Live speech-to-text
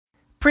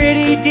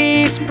Pretty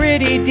Dees,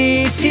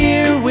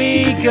 here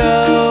we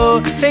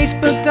go.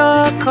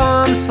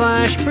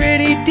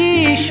 Facebook.com/Pretty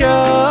D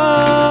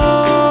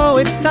Show.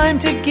 It's time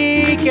to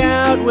geek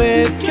out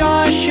with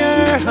Josh,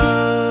 your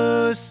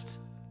host.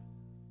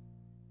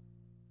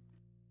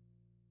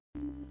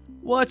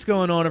 What's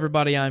going on,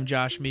 everybody? I'm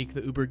Josh Meek,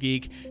 the Uber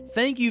Geek.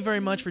 Thank you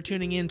very much for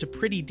tuning in to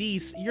Pretty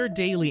Dees, your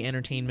daily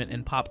entertainment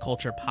and pop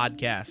culture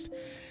podcast.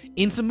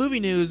 In some movie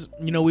news,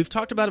 we've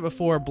talked about it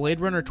before. Blade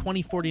Runner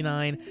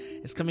 2049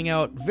 is coming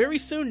out very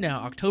soon now.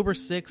 October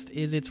 6th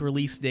is its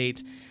release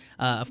date.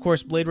 Of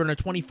course, Blade Runner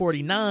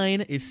 2049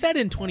 is set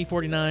in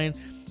 2049,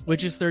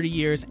 which is 30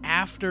 years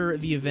after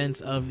the events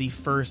of the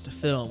first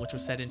film, which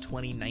was set in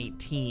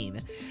 2019.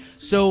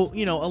 So,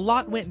 a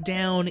lot went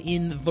down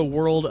in the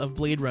world of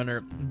Blade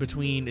Runner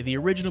between the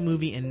original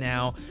movie and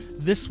now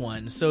this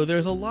one. So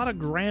there's a lot of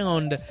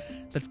ground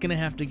that's going to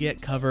have to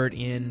get covered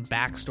in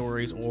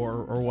backstories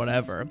or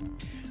whatever.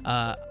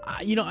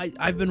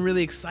 I've been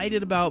really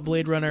excited about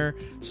Blade Runner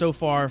so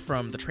far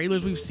from the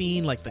trailers we've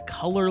seen. Like, the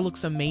color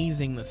looks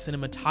amazing, the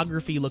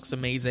cinematography looks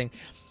amazing,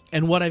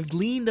 and what I've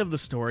gleaned of the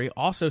story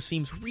also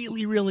seems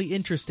really, really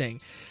interesting.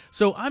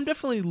 So I'm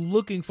definitely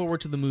looking forward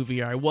to the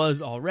movie. I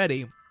was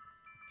already.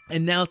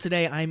 And now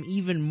today, I'm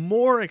even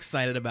more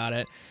excited about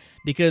it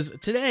because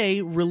today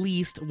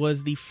released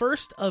was the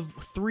first of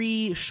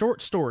 3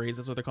 short stories,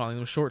 that's what they're calling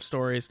them, short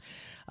stories,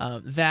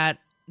 that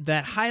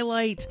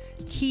highlight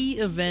key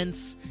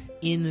events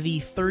in the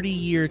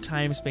 30-year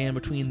time span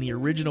between the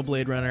original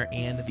Blade Runner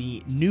and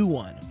the new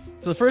one.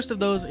 So the first of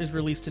those is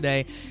released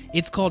today.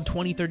 It's called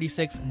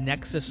 2036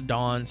 Nexus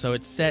Dawn, so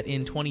it's set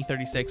in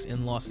 2036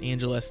 in Los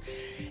Angeles.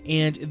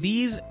 And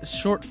these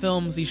short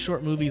films, these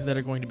short movies that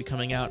are going to be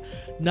coming out,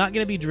 not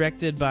going to be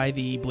directed by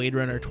the Blade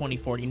Runner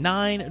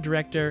 2049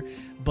 director,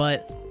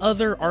 but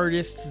other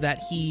artists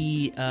that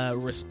he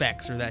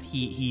respects or that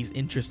he's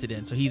interested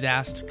in. So he's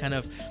asked kind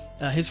of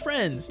his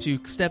friends to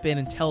step in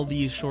and tell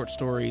these short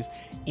stories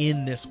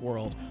in this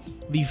world.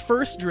 The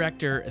first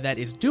director that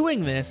is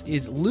doing this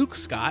is Luke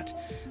Scott.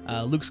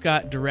 Luke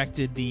Scott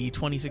directed the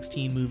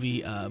 2016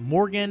 movie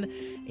Morgan,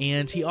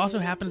 and he also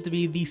happens to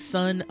be the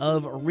son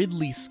of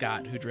Ridley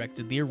Scott, who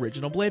directed the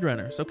original Blade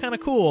Runner. So kind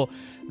of cool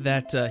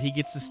that he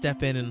gets to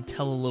step in and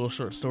tell a little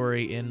short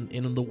story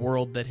in the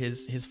world that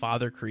his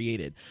father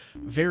created.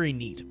 Very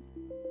neat.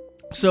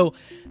 So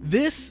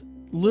this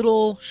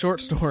little short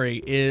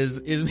story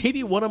is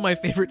maybe one of my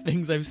favorite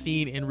things I've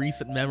seen in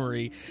recent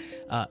memory.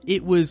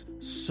 It was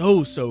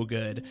so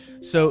good.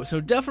 So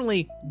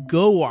definitely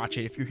go watch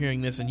it if you're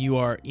hearing this and you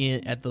are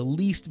at the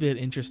least bit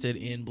interested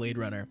in Blade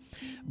Runner.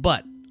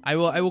 But I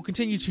will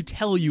continue to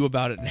tell you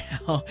about it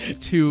now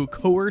to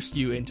coerce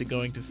you into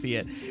going to see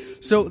it.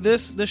 So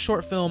this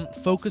short film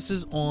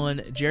focuses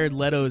on Jared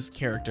Leto's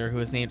character, who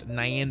is named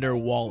Niander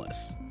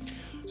Wallace.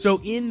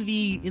 So in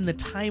the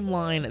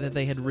timeline that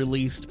they had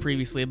released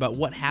previously about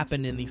what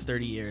happened in these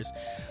 30 years,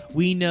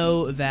 we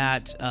know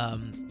that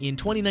in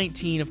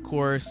 2019, of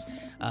course,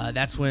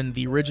 that's when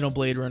the original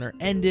Blade Runner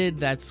ended.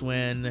 That's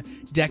when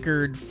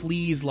Deckard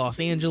flees Los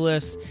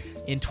Angeles.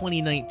 In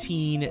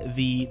 2019,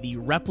 the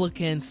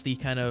replicants, the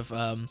kind of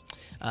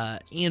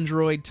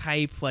android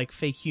type, like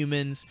fake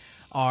humans,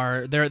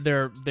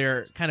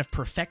 they're kind of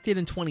perfected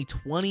in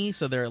 2020,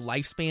 so their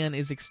lifespan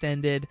is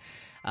extended.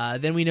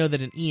 Then we know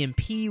that an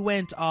EMP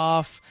went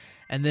off,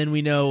 and then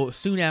we know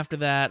soon after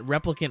that,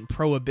 replicant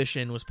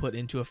prohibition was put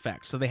into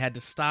effect. So they had to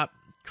stop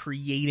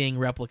creating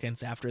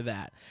replicants after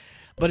that.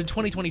 But in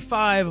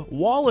 2025,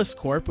 Wallace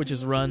Corp, which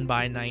is run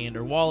by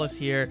Niander Wallace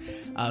here,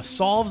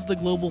 solves the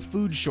global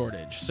food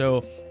shortage.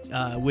 So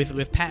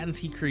with patents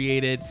he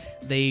created,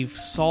 they've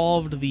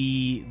solved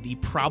the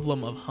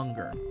problem of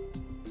hunger.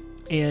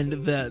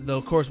 And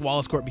of course,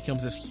 Wallace Corp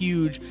becomes this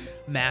huge,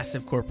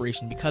 massive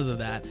corporation because of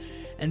that.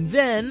 And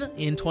then,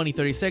 in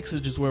 2036,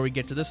 which is where we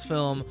get to this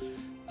film,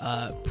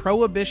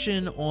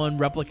 prohibition on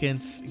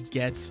replicants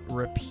gets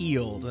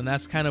repealed. And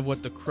that's kind of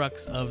what the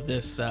crux of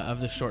this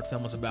short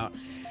film was about.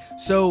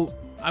 So,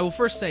 I will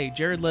first say,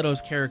 Jared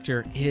Leto's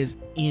character is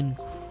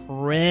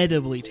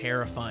incredibly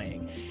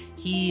terrifying.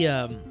 He,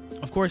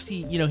 of course,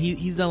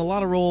 he's done a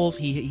lot of roles.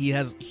 He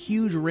has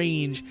huge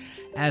range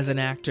as an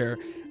actor.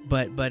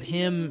 But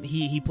him,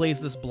 he plays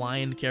this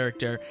blind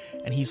character,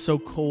 and he's so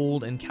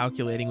cold and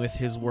calculating with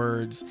his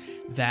words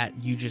that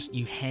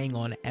you hang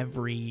on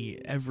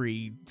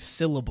every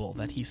syllable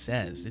that he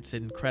says. It's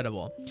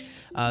incredible.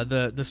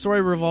 The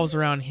story revolves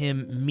around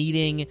him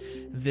meeting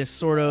this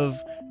sort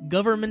of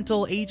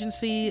governmental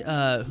agency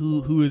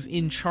who is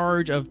in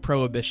charge of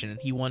prohibition, and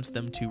he wants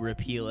them to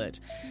repeal it.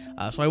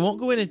 So I won't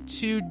go into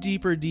too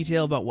deeper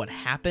detail about what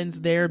happens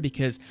there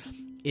because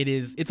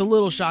it's a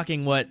little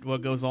shocking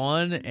what goes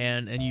on,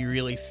 and you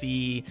really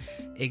see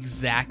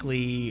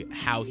exactly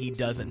how he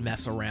doesn't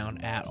mess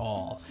around at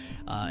all,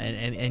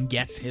 and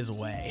gets his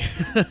way.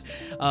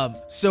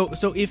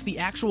 So if the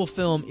actual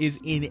film is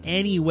in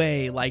any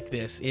way like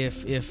this,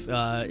 if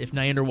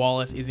Niander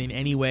Wallace is in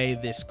any way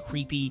this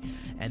creepy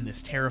and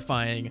this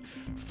terrifying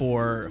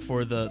for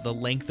the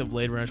length of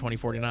Blade Runner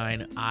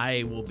 2049,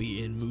 I will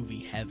be in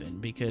movie heaven,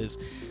 because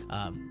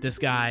this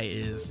guy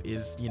is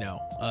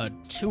a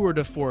tour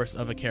de force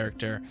of a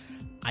character.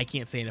 I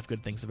can't say enough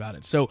good things about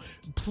it. So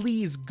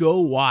please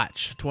go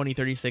watch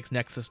 2036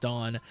 Nexus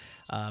Dawn.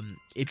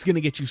 It's going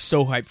to get you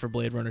so hyped for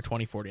Blade Runner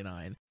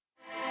 2049.